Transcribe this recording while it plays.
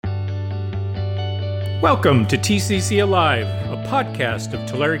Welcome to TCC Alive, a podcast of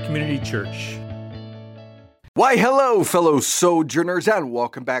Tulare Community Church. Why, hello, fellow sojourners, and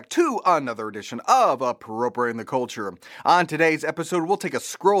welcome back to another edition of Appropriating the Culture. On today's episode, we'll take a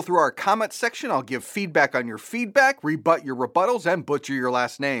scroll through our comment section. I'll give feedback on your feedback, rebut your rebuttals, and butcher your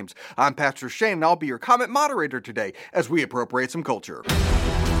last names. I'm Pastor Shane, and I'll be your comment moderator today as we appropriate some culture.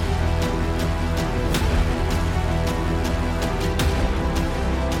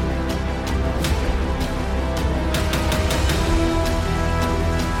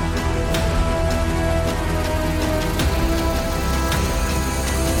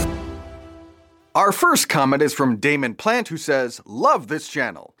 Our first comment is from Damon Plant, who says, "Love this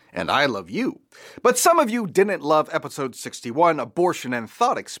channel, and I love you. But some of you didn't love episode 61, Abortion and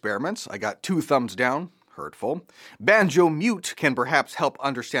Thought Experiments. I got 2 thumbs down. Hurtful. Banjo Mute can perhaps help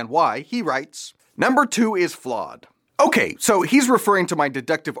understand why." He writes, "Number 2 is flawed." Okay, so he's referring to my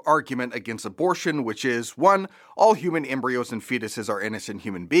deductive argument against abortion, which is 1, all human embryos and fetuses are innocent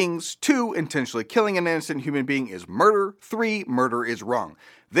human beings. 2, intentionally killing an innocent human being is murder. 3, murder is wrong.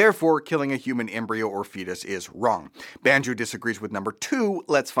 Therefore, killing a human embryo or fetus is wrong. Banjo disagrees with number 2.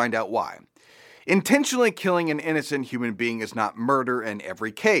 Let's find out why. Intentionally killing an innocent human being is not murder in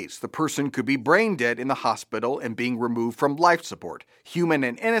every case. The person could be brain dead in the hospital and being removed from life support. Human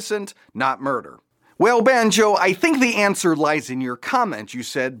and innocent, not murder. Well, Banjo, I think the answer lies in your comment. You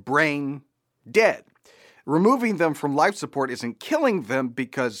said brain dead. Removing them from life support isn't killing them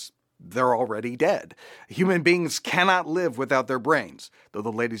because they're already dead. Human beings cannot live without their brains, though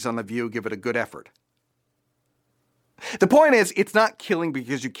the ladies on The View give it a good effort. The point is, it's not killing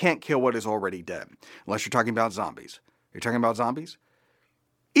because you can't kill what is already dead, unless you're talking about zombies. You're talking about zombies?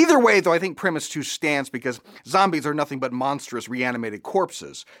 Either way, though, I think premise 2 stands because zombies are nothing but monstrous reanimated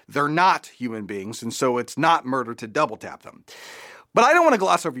corpses. They're not human beings, and so it's not murder to double tap them. But I don't want to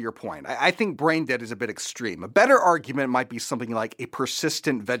gloss over your point. I think brain dead is a bit extreme. A better argument might be something like a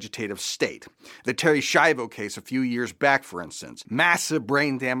persistent vegetative state. The Terri Schiavo case a few years back, for instance. Massive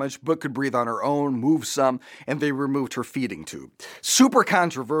brain damage, but could breathe on her own, move some, and they removed her feeding tube. Super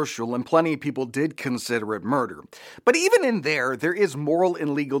controversial, and plenty of people did consider it murder. But even in there is moral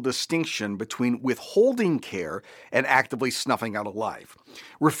and legal distinction between withholding care and actively snuffing out a life.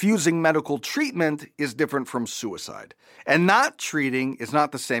 Refusing medical treatment is different from suicide. And not treating is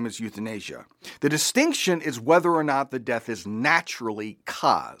not the same as euthanasia. The distinction is whether or not the death is naturally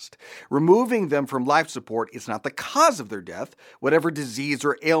caused. Removing them from life support is not the cause of their death. Whatever disease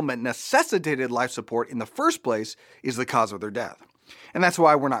or ailment necessitated life support in the first place is the cause of their death. And that's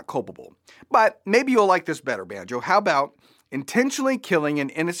why we're not culpable. But maybe you'll like this better, Banjo. How about intentionally killing an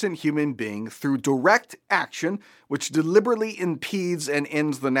innocent human being through direct action, which deliberately impedes and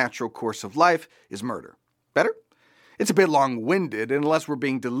ends the natural course of life, is murder? Better? It's a bit long-winded, and unless we're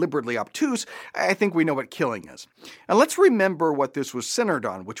being deliberately obtuse, I think we know what killing is. And let's remember what this was centered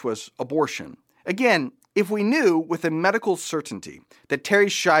on, which was abortion. Again, if we knew with a medical certainty that Terri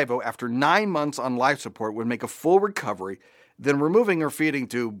Schiavo, after 9 months on life support, would make a full recovery, then removing her feeding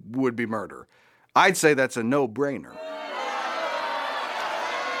tube would be murder. I'd say that's a no-brainer.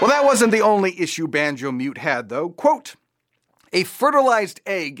 Well, that wasn't the only issue Banjo Mute had, though. Quote, "A fertilized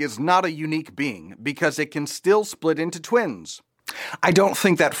egg is not a unique being because it can still split into twins." I don't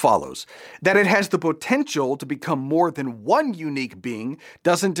think that follows. That it has the potential to become more than one unique being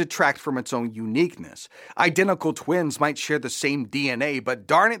doesn't detract from its own uniqueness. Identical twins might share the same DNA, but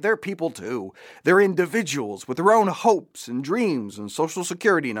darn it, they're people too. They're individuals with their own hopes and dreams and social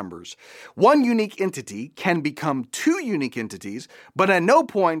security numbers. One unique entity can become 2 unique entities, but at no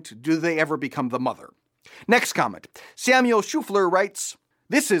point do they ever become the mother. Next comment. Samuel Schufler writes,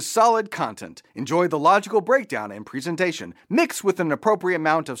 "This is solid content. Enjoy the logical breakdown and presentation, mixed with an appropriate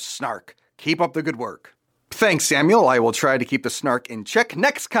amount of snark. Keep up the good work." Thanks, Samuel. I will try to keep the snark in check.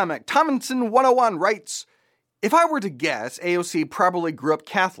 Next comment. Tomlinson101 writes, "If I were to guess, AOC probably grew up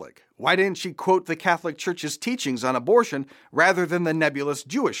Catholic. Why didn't she quote the Catholic Church's teachings on abortion rather than the nebulous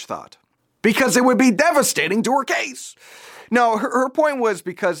Jewish thought?" Because it would be devastating to her case. No, her point was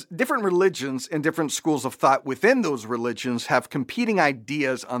because different religions and different schools of thought within those religions have competing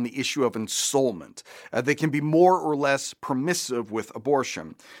ideas on the issue of ensoulment. They can be more or less permissive with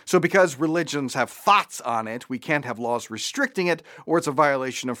abortion. So because religions have thoughts on it, we can't have laws restricting it, or it's a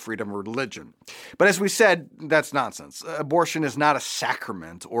violation of freedom of religion. But as we said, that's nonsense. Abortion is not a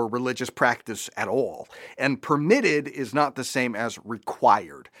sacrament or religious practice at all, and permitted is not the same as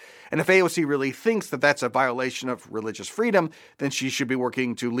required. And if AOC really thinks that that's a violation of religious freedom, then she should be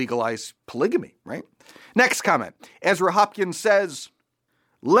working to legalize polygamy, right? Next comment. Ezra Hopkins says,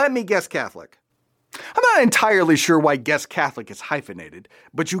 "Let me guess Catholic." I'm not entirely sure why Guess Catholic is hyphenated,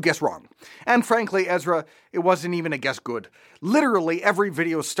 but you guessed wrong. And frankly, Ezra, it wasn't even a guess good. Literally, every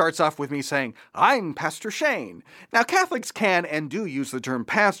video starts off with me saying, "I'm Pastor Shane." Now, Catholics can and do use the term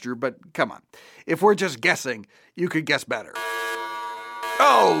pastor, but come on. If we're just guessing, you could guess better.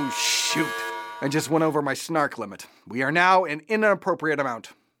 Oh, shoot. I just went over my snark limit. We are now an inappropriate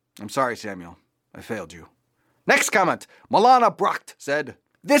amount. I'm sorry, Samuel. I failed you. Next comment. Milana Brocht said,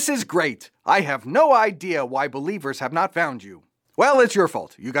 "This is great. I have no idea why believers have not found you." Well, it's your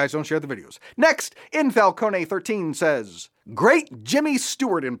fault. You guys don't share the videos. Next, Infalcone13 says, "Great Jimmy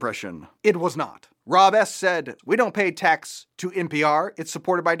Stewart impression." It was not. Rob S. said, "We don't pay tax to NPR. It's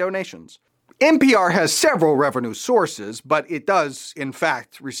supported by donations." NPR has several revenue sources, but it does, in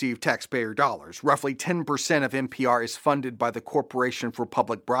fact, receive taxpayer dollars. Roughly 10% of NPR is funded by the Corporation for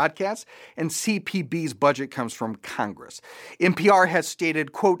Public Broadcasts, and CPB's budget comes from Congress. NPR has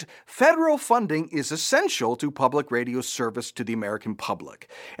stated, quote, "Federal funding is essential to public radio service to the American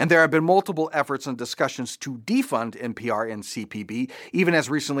public." And there have been multiple efforts and discussions to defund NPR and CPB, even as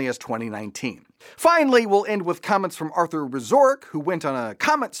recently as 2019. Finally, we'll end with comments from Arthur Rizork, who went on a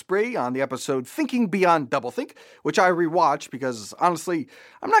comment spree on the episode Thinking Beyond Doublethink, which I rewatched because, honestly,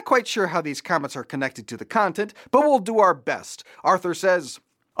 I'm not quite sure how these comments are connected to the content, but we'll do our best. Arthur says,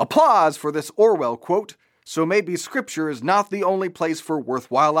 "Applause for this Orwell quote, so maybe Scripture is not the only place for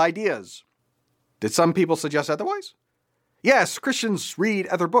worthwhile ideas." Did some people suggest otherwise? Yes, Christians read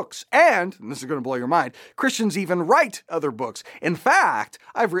other books, and this is going to blow your mind, Christians even write other books. In fact,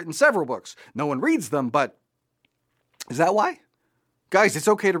 I've written several books. No one reads them, but is that why? Guys, it's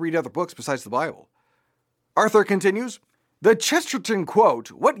okay to read other books besides the Bible. Arthur continues, "The Chesterton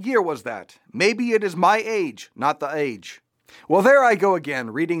quote, what year was that? Maybe it is my age, not the age." Well, there I go again,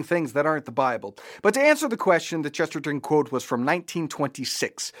 reading things that aren't the Bible. But to answer the question, the Chesterton quote was from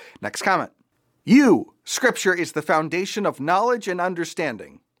 1926. Next comment. Scripture is the foundation of knowledge and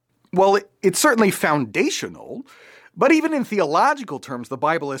understanding. Well, it's certainly foundational, but even in theological terms, the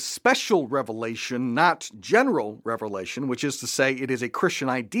Bible is special revelation, not general revelation, which is to say it is a Christian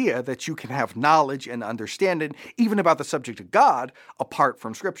idea that you can have knowledge and understanding even about the subject of God apart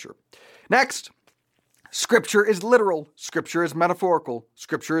from Scripture. Next, Scripture is literal, Scripture is metaphorical,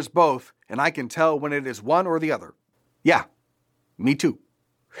 Scripture is both, and I can tell when it is one or the other. Yeah, me too.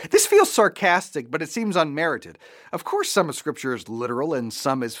 This feels sarcastic, but it seems unmerited. Of course, some of Scripture is literal and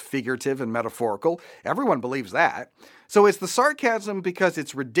some is figurative and metaphorical. Everyone believes that. So is the sarcasm because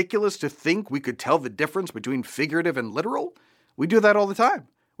it's ridiculous to think we could tell the difference between figurative and literal? We do that all the time,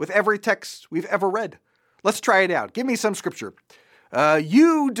 with every text we've ever read. Let's try it out. Give me some Scripture.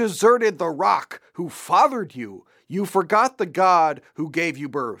 You deserted the rock who fathered you. You forgot the God who gave you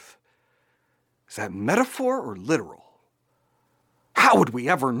birth. Is that metaphor or literal? How would we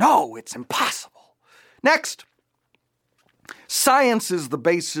ever know? It's impossible. Next, science is the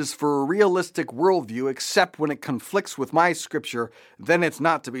basis for a realistic worldview, except when it conflicts with my Scripture, then it's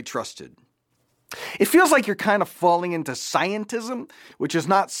not to be trusted. It feels like you're kind of falling into scientism, which is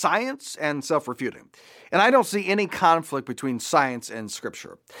not science and self-refuting. And I don't see any conflict between science and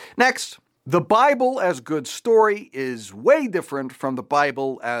Scripture. Next, the Bible as good story is way different from the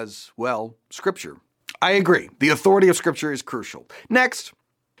Bible as, well, Scripture. I agree. The authority of Scripture is crucial. Next,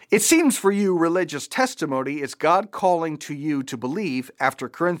 it seems for you religious testimony is God calling to you to believe after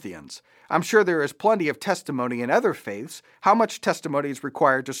Corinthians. I'm sure there is plenty of testimony in other faiths. How much testimony is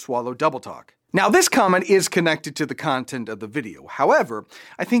required to swallow double talk? Now, this comment is connected to the content of the video. However,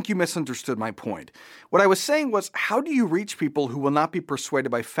 I think you misunderstood my point. What I was saying was, how do you reach people who will not be persuaded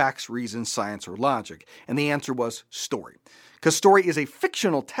by facts, reason, science, or logic? And the answer was story. Because story is a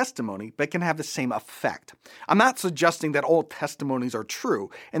fictional testimony, but can have the same effect. I'm not suggesting that all testimonies are true,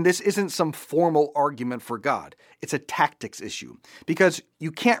 and this isn't some formal argument for God. It's a tactics issue, because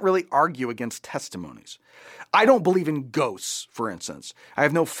you can't really argue against testimonies. I don't believe in ghosts, for instance. I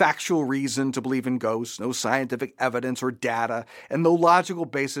have no factual reason to believe in ghosts, no scientific evidence or data, and no logical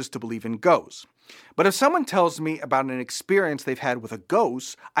basis to believe in ghosts. But if someone tells me about an experience they've had with a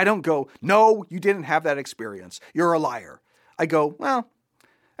ghost, I don't go, "No, you didn't have that experience. You're a liar." I go, "Well,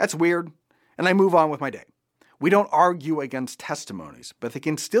 that's weird," and I move on with my day. We don't argue against testimonies, but they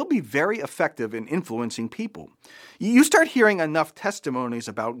can still be very effective in influencing people. You start hearing enough testimonies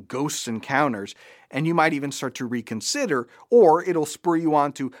about ghost encounters, and you might even start to reconsider, or it'll spur you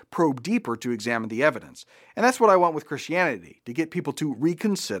on to probe deeper to examine the evidence. And that's what I want with Christianity, to get people to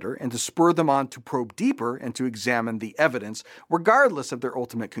reconsider and to spur them on to probe deeper and to examine the evidence, regardless of their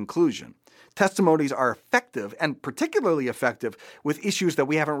ultimate conclusion. Testimonies are effective, and particularly effective, with issues that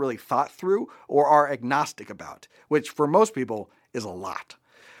we haven't really thought through or are agnostic about, which for most people is a lot.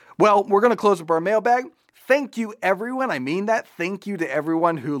 Well, we're going to close up our mailbag. Thank you, everyone. I mean that. Thank you to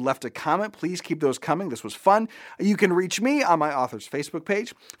everyone who left a comment. Please keep those coming. This was fun. You can reach me on my author's Facebook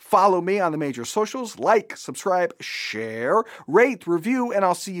page. Follow me on the major socials. Like, subscribe, share, rate, review, and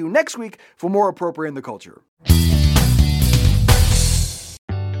I'll see you next week for more Appropriating the Culture.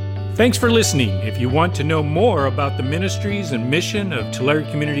 Thanks for listening. If you want to know more about the ministries and mission of Tulare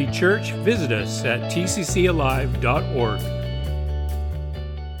Community Church, visit us at tccalive.org.